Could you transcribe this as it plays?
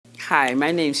Hi,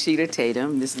 my name's Sheila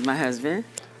Tatum. This is my husband,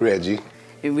 Reggie.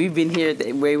 And we've been here at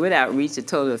the Wayward Outreach a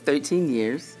total of 13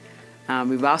 years.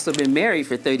 We've also been married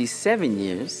for 37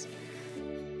 years.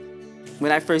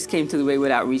 When I first came to the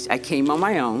Wayward Outreach, I came on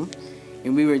my own,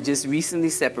 and we were just recently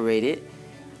separated.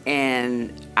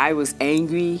 And I was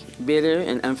angry, bitter,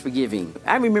 and unforgiving.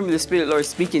 I remember the Spirit of the Lord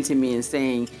speaking to me and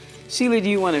saying, Sheila, do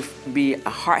you want to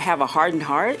have a hardened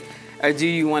heart, or do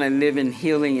you want to live in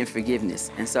healing and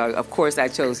forgiveness? And so, of course, I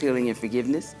chose healing and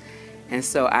forgiveness. And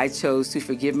so I chose to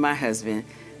forgive my husband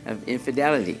of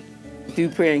infidelity. Through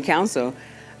prayer and counsel,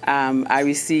 I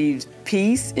received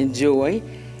peace and joy.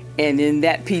 And in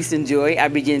that peace and joy, I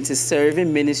began to serve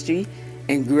in ministry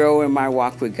and grow in my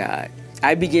walk with God.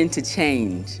 I began to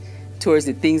change towards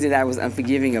the things that I was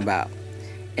unforgiving about.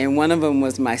 And one of them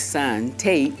was my son,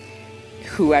 Tate,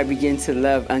 who I began to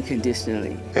love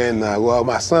unconditionally. And well,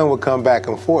 my son would come back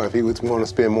and forth. He would want to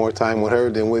spend more time with her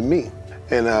than with me.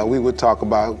 And we would talk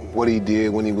about what he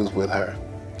did when he was with her.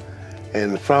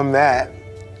 And from that,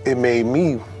 it made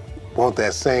me want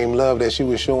that same love that she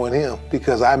was showing him,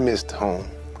 because I missed home.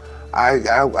 I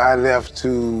left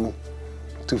to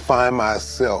find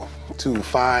myself, to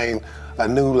find a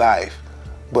new life.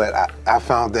 But I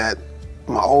found that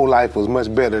my old life was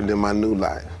much better than my new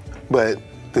life. But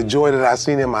the joy that I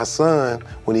seen in my son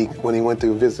when he went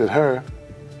to visit her,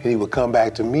 and he would come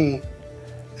back to me,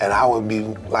 and I would be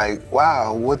like,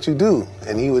 wow, what you do?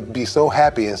 And he would be so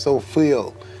happy and so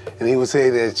filled. And he would say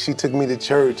that she took me to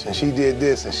church, and she did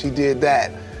this, and she did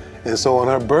that. And so on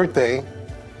her birthday,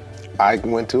 I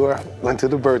went to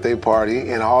the birthday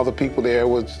party, and all the people there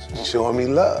was showing me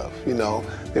love, you know.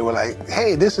 They were like,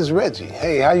 hey, this is Reggie.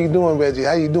 Hey, how you doing, Reggie?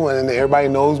 How you doing? And everybody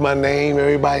knows my name,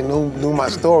 everybody knew my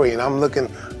story, and I'm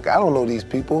looking, I don't know these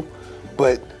people.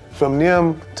 But from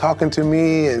them talking to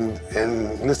me and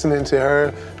listening to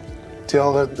her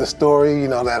tell her the story, you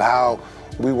know, that how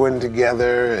we weren't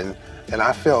together, and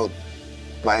I felt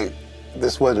like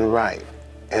this wasn't right,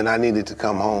 and I needed to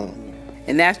come home.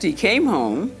 And after he came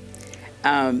home,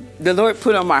 the Lord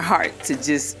put on my heart to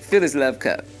just fill his love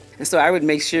cup. And so I would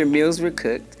make sure meals were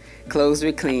cooked, clothes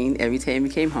were clean every time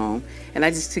he came home, and I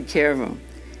just took care of him.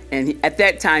 And at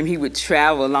that time, he would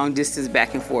travel a long distance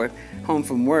back and forth home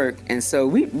from work, and so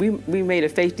we made a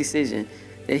faith decision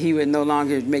that he would no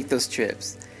longer make those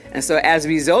trips. And so as a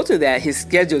result of that, his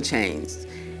schedule changed.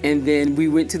 And then we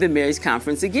went to the marriage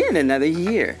conference again another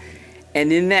year.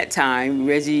 And in that time,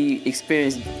 Reggie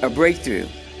experienced a breakthrough.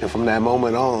 And from that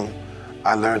moment on,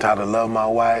 I learned how to love my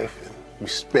wife,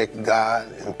 respect God,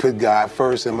 and put God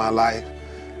first in my life.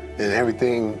 And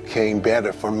everything came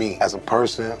better for me as a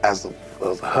person, as a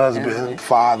husband,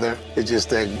 father. It's just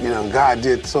that, you know, God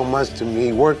did so much to me.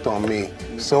 He worked on me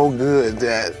so good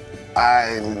that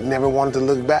I never wanted to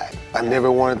look back. I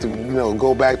never wanted to, you know,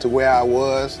 go back to where I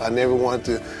was. I never wanted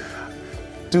to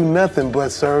do nothing but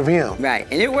serve him. Right,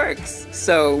 and it works.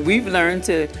 So we've learned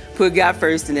to put God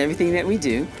first in everything that we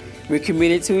do. We're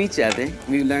committed to each other.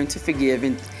 We've learned to forgive,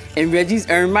 and Reggie's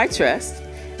earned my trust.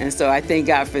 And so I thank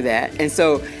God for that. And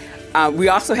so we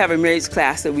also have a marriage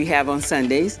class that we have on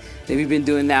Sundays that we've been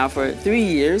doing now for 3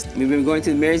 years. We've been going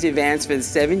to the Marriage Advance for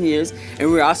 7 years, and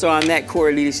we're also on that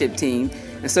core leadership team.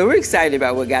 And so we're excited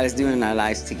about what God is doing in our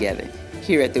lives together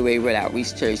here at the Wayward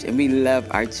Outreach Church, and we love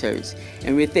our church.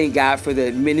 And we thank God for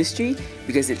the ministry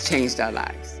because it changed our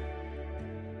lives.